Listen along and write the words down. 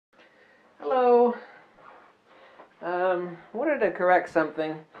Hello. Wanted to correct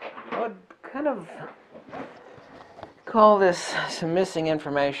something. I would kind of call this some missing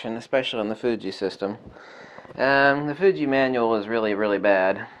information, especially on the Fuji system. The Fuji manual is really, really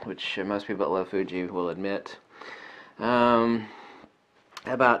bad, which most people that love Fuji will admit.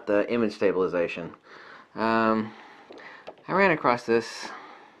 About the image stabilization. I ran across this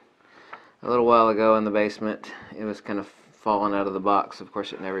a little while ago in the basement. It was kind of falling out of the box. Of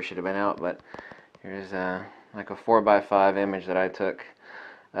course, it never should have been out, but here's like a 4x5 image that I took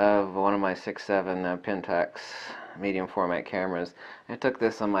of one of my 6.7 Pentax medium format cameras. I took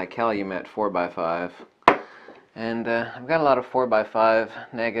this on my Calumet 4x5, and I've got a lot of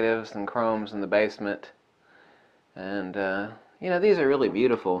 4x5 negatives and chromes in the basement, and you know, these are really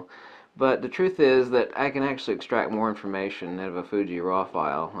beautiful, but the truth is that I can actually extract more information out of a Fuji RAW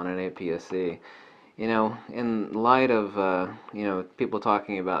file on an APS-C. You know, in light of you know, people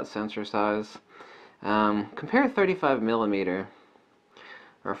talking about sensor size, compare 35mm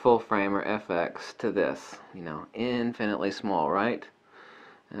or full frame or FX to this. You know, infinitely small, right?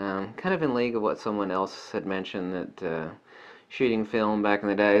 Kind of in league of what someone else had mentioned, that shooting film back in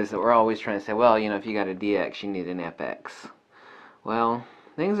the days, that we're always trying to say, well, you know, if you got a DX, you need an FX. Well,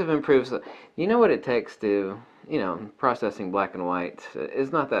 things have improved. So, you know what it takes to, you know, processing black and white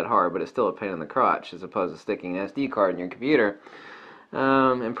is not that hard, but it's still a pain in the crotch as opposed to sticking an SD card in your computer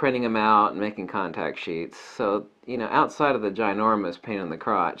and printing them out and making contact sheets. So, you know, outside of the ginormous pain in the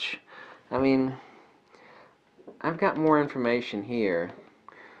crotch, I mean, I've got more information here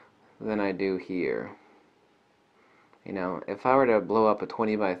than I do here. You know, if I were to blow up a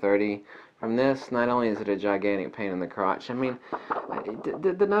 20x30 from this, not only is it a gigantic pain in the crotch, I mean,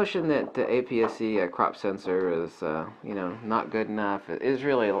 the notion that the APS-C crop sensor is, you know, not good enough is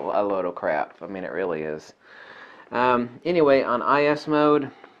really a load of crap. I mean, it really is. Anyway, on IS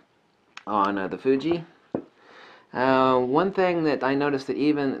mode, on the Fuji, one thing that I noticed, that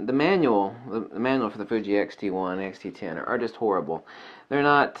even the manual for the Fuji X-T1, X-T10 are just horrible. They're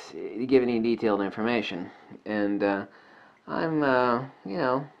not giving any detailed information, and I'm, you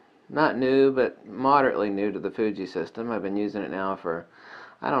know, not new, but moderately new to the Fuji system. I've been using it now for,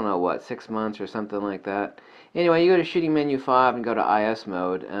 I don't know what, 6 months or something like that. Anyway, you go to shooting menu 5 and go to IS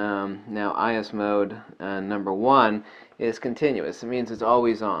mode. Now IS mode number 1 is continuous. It means it's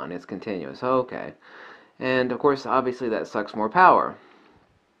always on. It's continuous. Okay. And of course, obviously that sucks more power.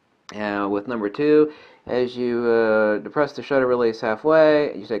 With number 2, as you depress the shutter release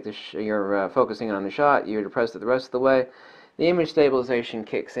halfway, you take you're focusing on the shot, you depress it the rest of the way, the image stabilization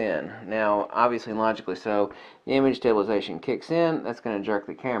kicks in. Now, obviously, logically so, the image stabilization kicks in. That's going to jerk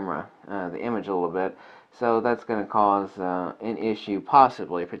the camera, the image a little bit. So that's going to cause an issue,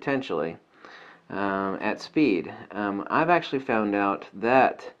 possibly, potentially, at speed. I've actually found out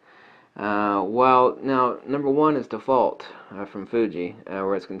that while, now, number 1 is default from Fuji,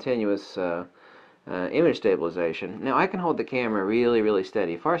 where it's continuous image stabilization. Now, I can hold the camera really, really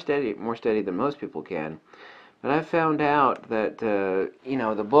steady, more steady than most people can. But I found out that, you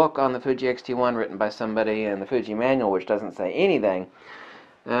know, the book on the Fuji X-T1 written by somebody, and the Fuji manual, which doesn't say anything,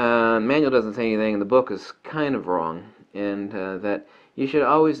 manual doesn't say anything, and the book is kind of wrong, and that you should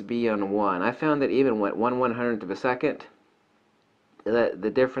always be on 1. I found that even at 1/100th of a second, that the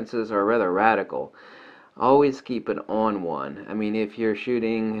differences are rather radical. Always keep it on 1. I mean, if you're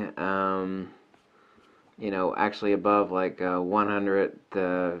shooting, you know, actually above like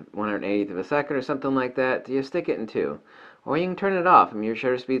 180th of a second or something like that, you stick it in 2. Or you can turn it off. I mean, your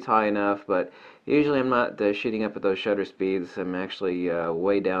shutter speed's high enough, but usually I'm not shooting up at those shutter speeds. I'm actually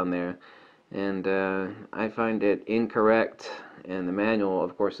way down there. And I find it incorrect, and the manual,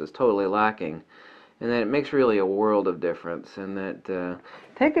 of course, is totally lacking. And that it makes really a world of difference. And that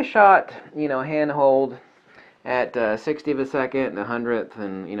take a shot, you know, handhold at 60th of a second, and 100th,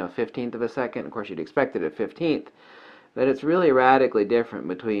 and, you know, 15th of a second. Of course, you'd expect it at 15th, but it's really radically different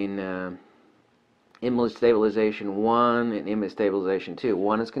between image stabilization 1 and image stabilization 2.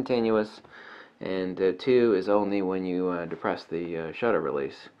 1 is continuous, and 2 is only when you depress the shutter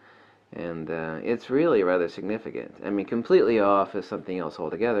release. And it's really rather significant. I mean, completely off is something else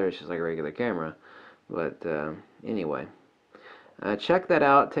altogether. It's just like a regular camera. But anyway. Check that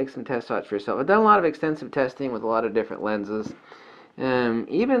out. Take some test shots for yourself. I've done a lot of extensive testing with a lot of different lenses.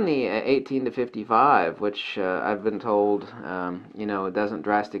 Even the 18 to 55, which I've been told, you know, it doesn't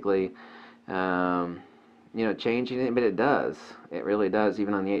drastically, you know, change anything, but it does. It really does,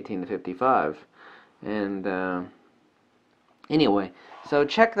 even on the 18 to 55. And anyway, so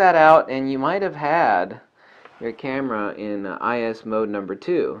check that out, and you might have had your camera in IS mode number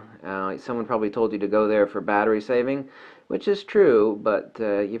 2. Someone probably told you to go there for battery saving. which is true, but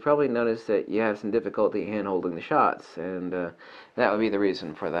you probably noticed that you have some difficulty hand-holding the shots, and that would be the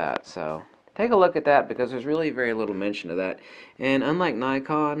reason for that. So take a look at that, because there's really very little mention of that. And unlike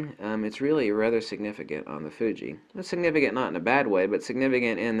Nikon, it's really rather significant on the Fuji. It's significant not in a bad way, but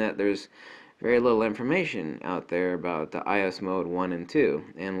significant in that there's very little information out there about the IS mode 1 and 2,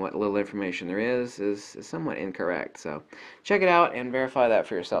 and what little information there is somewhat incorrect. So check it out and verify that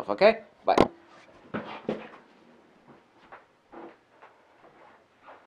for yourself, okay? Bye.